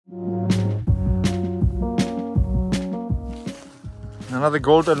Another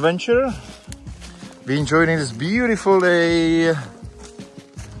gold adventure. We're enjoying this beautiful day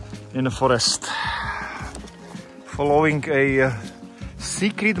in the forest, following a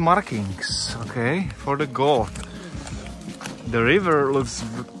secret markings, okay, for the gold. The river looks,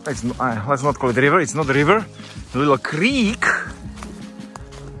 let's not call it a river, it's not a river, a little creek.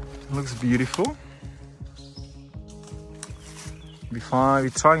 Looks beautiful. We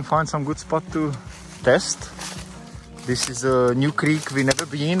try and find some good spot to test. This is a new creek we've never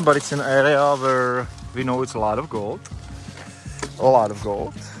been, but it's an area where we know it's a lot of gold. A lot of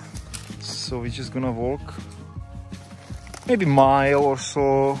gold. So we're just gonna walk maybe a mile or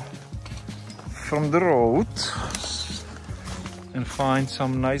so from the road and find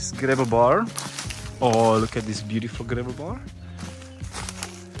some nice gravel bar. Oh, look at this beautiful gravel bar.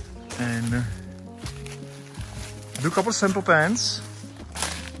 And do a couple sample pans.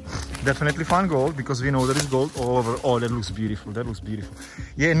 Definitely find gold, because we know there is gold all over. Oh, that looks beautiful. That looks beautiful.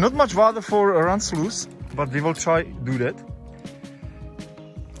 Yeah, not much water for around Sluice, but we will try do that.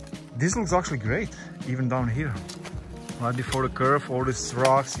 This looks actually great, even down here. Right before the curve, all these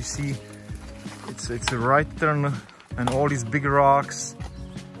rocks, you see, it's a right turn, and all these big rocks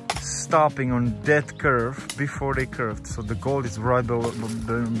stopping on that curve before they curved. So the gold is right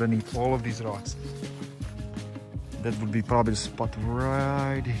beneath all of these rocks. That would be probably the spot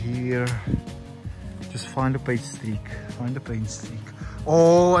right here. Just find the paint streak. Find the paint streak.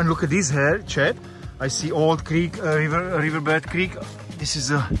 Oh, and look at this here, Chad. I see old creek, riverbed creek. This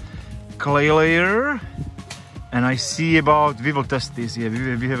is a clay layer. And I see about, we will test this. Yeah,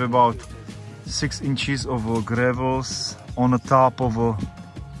 we have about 6 inches of gravels on the top of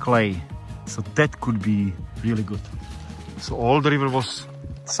clay. So that could be really good. So all the river was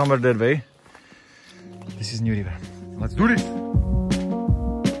somewhere that way. This is new river. Let's do this!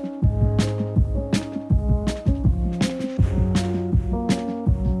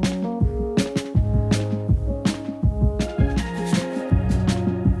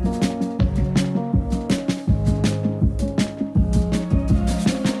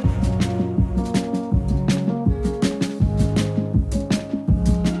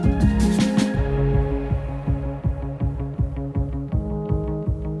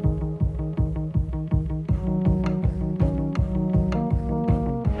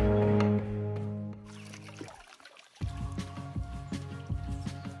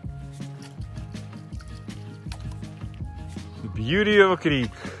 Beauty of a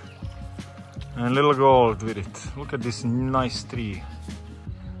creek and little gold with it. Look at this nice tree.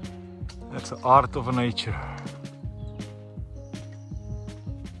 That's the art of nature.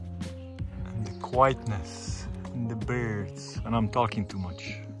 And the quietness and the birds. And I'm talking too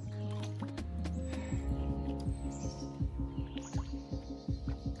much.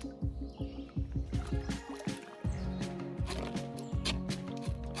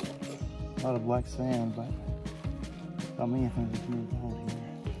 A lot of black sand, but I mean, I think we can move the whole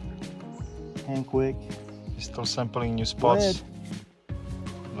here. Hand quick. You're still sampling new spots. Lead.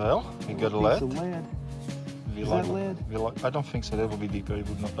 Well, we got lead. Lead. We Is like, that lead? we like, I don't think so. That would be deeper. It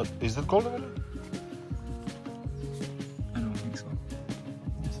would not. Is that gold lead? I don't think so.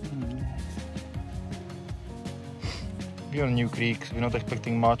 We're on a new creek. We're not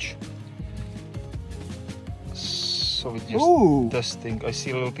expecting much. So we're just testing. I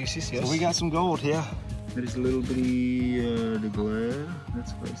see little pieces. Yes. So we got some gold, yeah. There is a little bit the glare.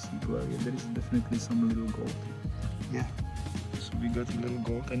 That's why I see glare. Yeah, there is definitely some little gold. Yeah. So we got a little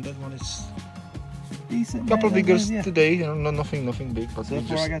gold, and that one is decent. a couple bigger yeah. today. You know, nothing big, but So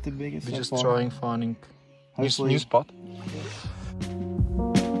far I got the biggest. we're so just far. trying finding new spot.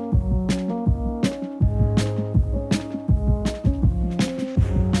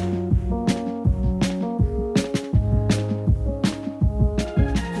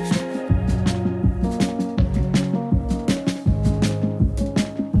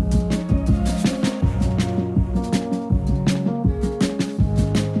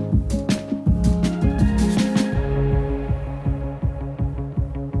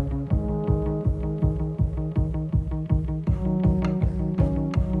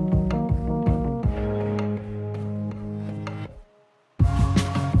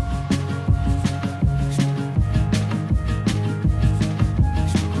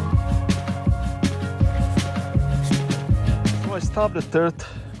 Stop the third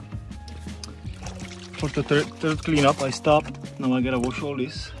for the third cleanup. I stopped. Now I gotta wash all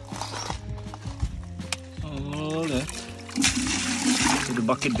this, all that. So the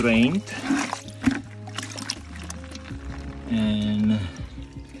bucket drained, and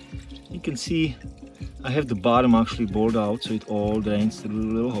you can see I have the bottom actually bored out, so it all drains through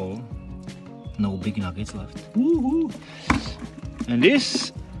the little hole. No big nuggets left. Woohoo! And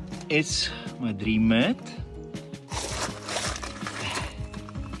this is my dream mat.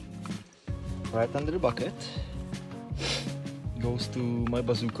 Right under the bucket. Goes to my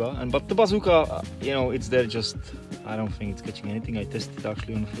bazooka. But the bazooka, you know, it's there just, I don't think it's catching anything. I tested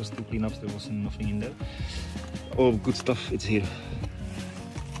actually on the first 2 cleanups, there wasn't nothing in there. Oh, good stuff, it's here.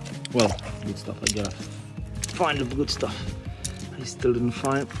 Well, good stuff, I gotta find the good stuff. I still didn't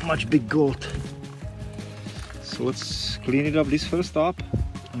find much big gold. So let's clean it up, this first up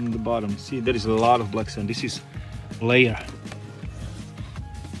and the bottom. See, there is a lot of black sand. This is layer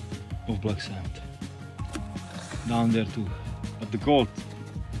of black sand. Down there too. But the gold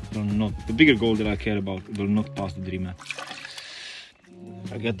will not, the bigger gold that I care about, will not pass the dream mat.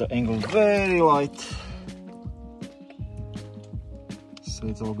 I get the angle very light. So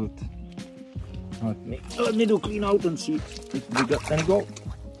it's all good. Let me do clean out and see if we got any gold.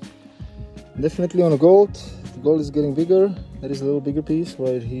 Definitely on the gold. The gold is getting bigger. There is a little bigger piece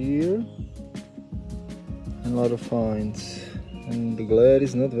right here. And a lot of finds. And the glare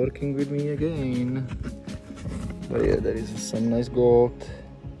is not working with me again. But yeah, there is some nice gold.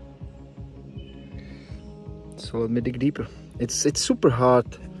 So let me dig deeper. It's super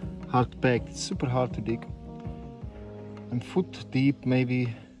hard packed. It's super hard to dig. I'm foot deep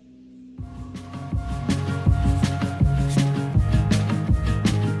maybe.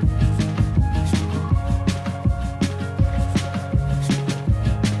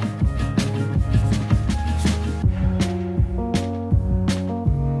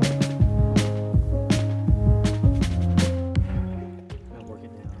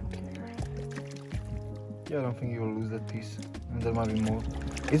 Yeah, I don't think you will lose that piece, and there might be more.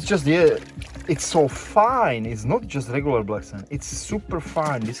 It's just, yeah, it's so fine. It's not just regular black sand. It's super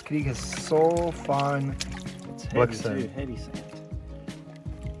fine. This creek has so fine black sand. Heavy sand.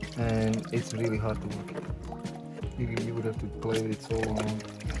 And it's really hard to work it. You would have to play with it so long.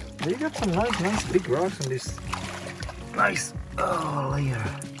 They got some nice big rocks on this nice layer.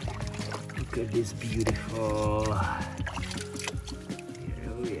 Look at this beautiful.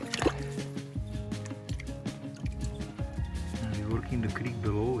 In the creek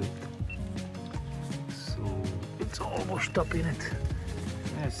below it, so it's all washed up in it.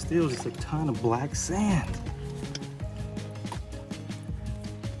 Yeah, still just a ton of black sand.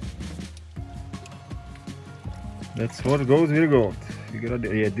 That's what goes with gold. You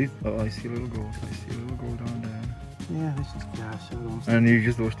gotta, yeah, this. Oh, I see a little gold. I see a little gold down there. Yeah, this is gosh, I don't. And you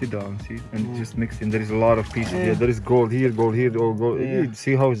just washed it down, see, and just mixed in. There is a lot of pieces. Yeah, there is gold here, all gold. Yeah.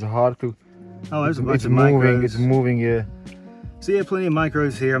 See how it's hard to. Oh, there's a bunch of moving. micros. It's moving, yeah. So yeah, plenty of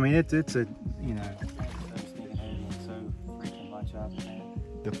micros here. I mean, it's a, you know.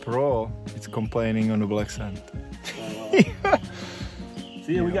 The pro is complaining on the black sand. So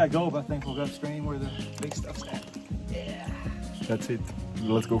yeah, we got gold. I think we'll go upstream where the big stuff's at. Yeah. That's it.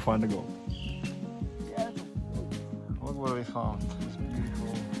 Let's go find the gold. Yeah. Look what we found. This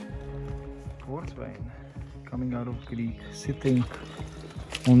beautiful quartz vein coming out of the creek, sitting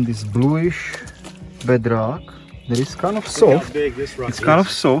on this bluish bedrock. That is kind of soft. It's kind of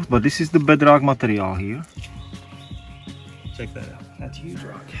soft, but this is the bedrock material here. Check that out. That's a huge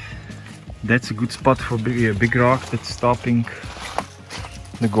rock. That's a good spot for big rock that's stopping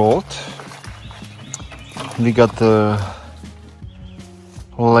the gold. We got the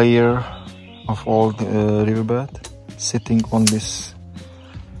layer of old riverbed sitting on this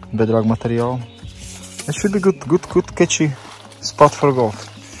bedrock material. That should be good catchy spot for gold.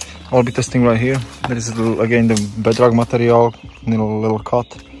 I'll be testing right here. There is again the bedrock material, little cut.